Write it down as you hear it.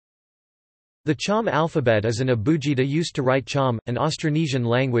The Cham alphabet is an abugida used to write Cham, an Austronesian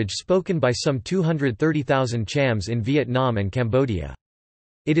language spoken by some 230,000 Chams in Vietnam and Cambodia.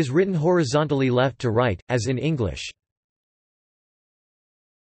 It is written horizontally left to right, as in English.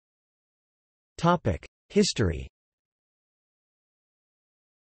 History.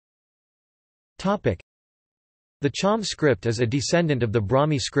 The Cham script is a descendant of the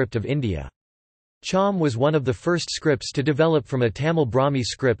Brahmi script of India. Cham was one of the first scripts to develop from a Tamil Brahmi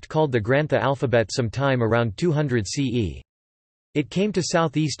script called the Grantha alphabet sometime around 200 CE. It came to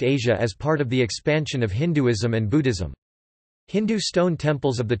Southeast Asia as part of the expansion of Hinduism and Buddhism. Hindu stone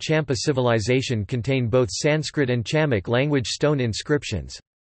temples of the Champa civilization contain both Sanskrit and Chamic language stone inscriptions.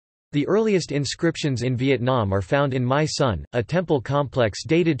 The earliest inscriptions in Vietnam are found in Mai Son, a temple complex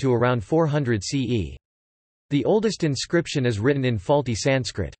dated to around 400 CE. The oldest inscription is written in faulty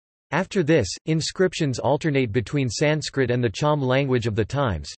Sanskrit. After this, inscriptions alternate between Sanskrit and the Cham language of the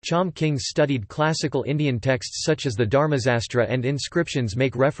times. Cham kings studied classical Indian texts such as the Dharmasastra, and inscriptions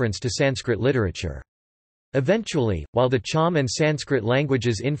make reference to Sanskrit literature. Eventually, while the Cham and Sanskrit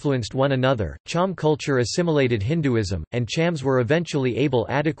languages influenced one another, Cham culture assimilated Hinduism, and Chams were eventually able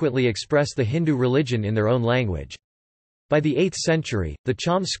to adequately express the Hindu religion in their own language. By the 8th century, the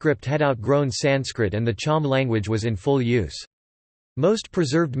Cham script had outgrown Sanskrit and the Cham language was in full use. Most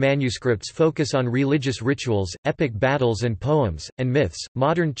preserved manuscripts focus on religious rituals, epic battles and poems, and myths.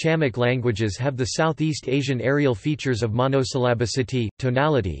 Modern Chamic languages have the Southeast Asian aerial features of monosyllabicity,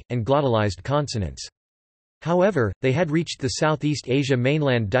 tonality, and glottalized consonants. However, they had reached the Southeast Asia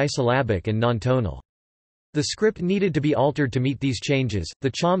mainland disyllabic and non-tonal. The script needed to be altered to meet these changes.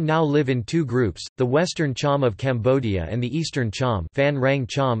 The Cham now live in two groups, the Western Cham of Cambodia and the Eastern Cham, Phan Rang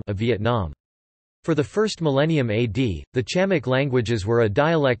Cham of Vietnam. For the first millennium AD, the Chamic languages were a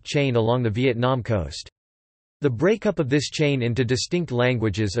dialect chain along the Vietnam coast. The breakup of this chain into distinct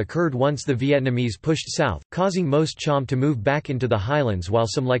languages occurred once the Vietnamese pushed south, causing most Cham to move back into the highlands, while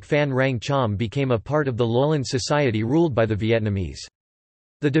some like Phan Rang Cham became a part of the lowland society ruled by the Vietnamese.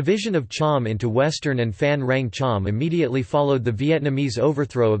 The division of Cham into Western and Phan Rang Cham immediately followed the Vietnamese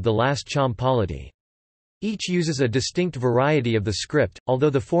overthrow of the last Cham polity. Each uses a distinct variety of the script,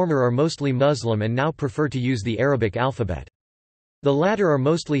 although the former are mostly Muslim and now prefer to use the Arabic alphabet. The latter are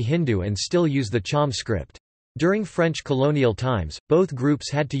mostly Hindu and still use the Cham script. During French colonial times, both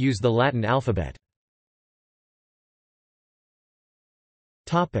groups had to use the Latin alphabet.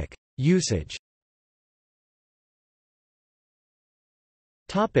 Usage.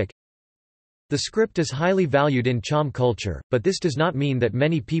 The script is highly valued in Cham culture, but this does not mean that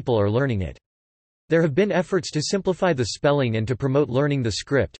many people are learning it. There have been efforts to simplify the spelling and to promote learning the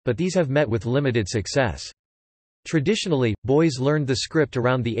script, but these have met with limited success. Traditionally, boys learned the script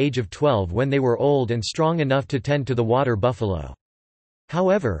around the age of 12 when they were old and strong enough to tend to the water buffalo.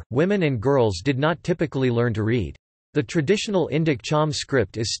 However, women and girls did not typically learn to read. The traditional Indic Cham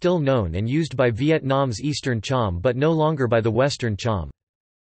script is still known and used by Vietnam's Eastern Cham but no longer by the Western Cham.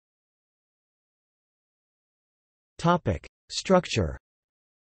 Structure.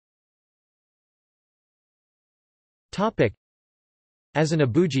 As an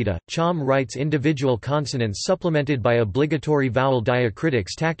abugida, Cham writes individual consonants supplemented by obligatory vowel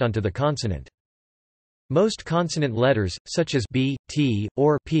diacritics tacked onto the consonant. Most consonant letters, such as b, t,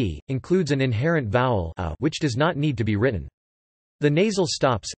 or p, includes an inherent vowel a, which does not need to be written. The nasal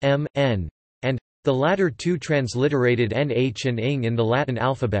stops, m, n, and the latter two transliterated nh and ing in the Latin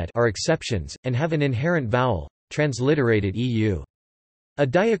alphabet are exceptions, and have an inherent vowel, transliterated eu. A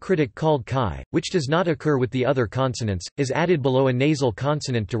diacritic called chi, which does not occur with the other consonants, is added below a nasal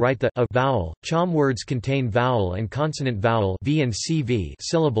consonant to write the a vowel. Cham words contain vowel and consonant vowel v and cv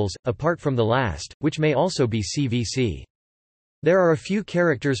syllables, apart from the last, which may also be cvc. There are a few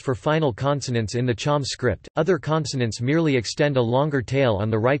characters for final consonants in the Cham script. Other consonants merely extend a longer tail on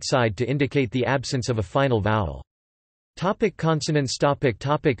the right side to indicate the absence of a final vowel. Consonants.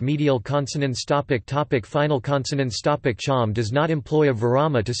 Medial consonants. Final consonants. Cham does not employ a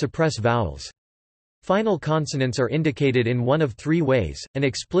virama to suppress vowels. Final consonants are indicated in one of three ways: an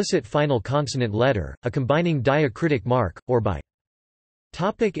explicit final consonant letter, a combining diacritic mark, or by.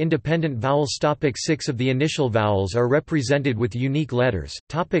 Independent vowels. 6 of the initial vowels are represented with unique letters.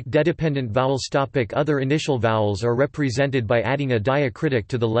 Dedependent vowels. Other initial vowels are represented by adding a diacritic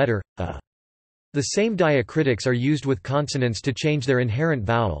to the letter a. The same diacritics are used with consonants to change their inherent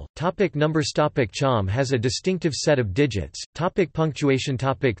vowel. Numbers. Cham has a distinctive set of digits. Punctuation.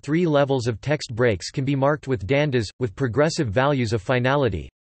 3 levels of text breaks can be marked with dandas, with progressive values of finality,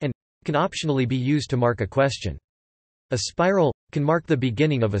 and can optionally be used to mark a question. A spiral can mark the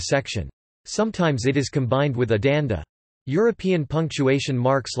beginning of a section. Sometimes it is combined with a danda. European punctuation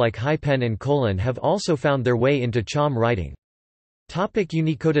marks like hyphen and colon have also found their way into Cham writing.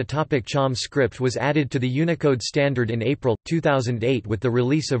 Unicode. Cham script was added to the Unicode standard in April 2008 with the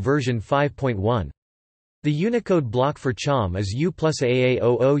release of version 5.1. The Unicode block for Cham is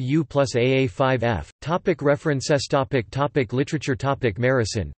U+AA00 U+AA5F. References. Literature.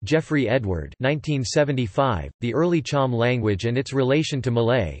 Marison, Geoffrey Edward 1975, The Early Cham Language and Its Relation to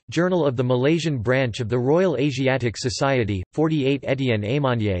Malay, Journal of the Malaysian Branch of the Royal Asiatic Society, 48 Étienne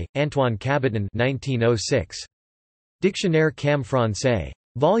Aymonier, Antoine Caboton 1906. Dictionnaire Cham Français.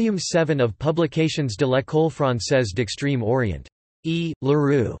 Volume 7 of Publications de l'École Française d'Extrême Orient. E.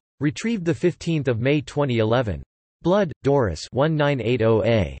 Leroux. Retrieved 15 May 2011. Blood, Doris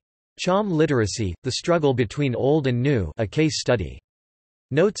 1980a. Cham Literacy, The Struggle Between Old and New, a Case Study.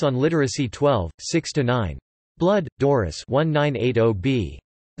 Notes on Literacy 12, 6–9. Blood, Doris 1980b.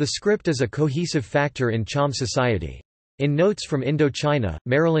 The Script is a Cohesive Factor in Cham Society. In Notes from Indochina,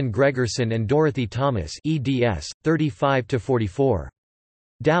 Marilyn Gregerson and Dorothy Thomas eds. 35–44.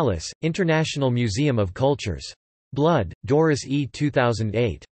 Dallas, International Museum of Cultures. Blood, Doris E.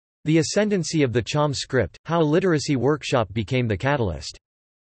 2008. The Ascendancy of the Cham Script, How a Literacy Workshop Became the Catalyst.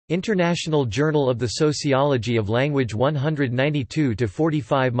 International Journal of the Sociology of Language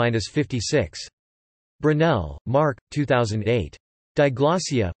 192–45–56. Brunel, Mark, 2008.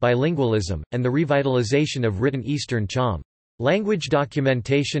 Diglossia, Bilingualism, and the Revitalization of Written Eastern Cham. Language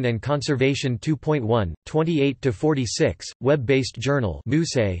Documentation and Conservation 2.1, 28–46, web-based journal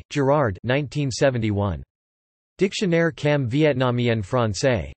Musset, Gerard 1971. Dictionnaire Cham Vietnamien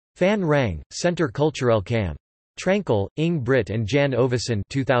Français. Phan Rang, Centre Culturel Cham. Tranquil, Ing Britt and Jan Ovesen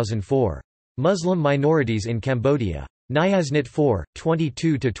 2004. Muslim Minorities in Cambodia. Nyasnit 4,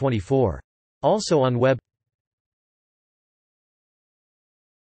 22–24. Also on web.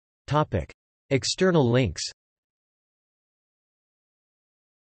 External links.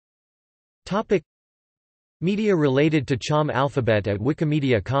 Media related to Cham alphabet at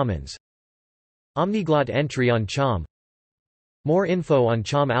Wikimedia Commons. Omniglot entry on Cham. More info on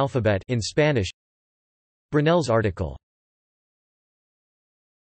Cham alphabet in Spanish. Brunel's article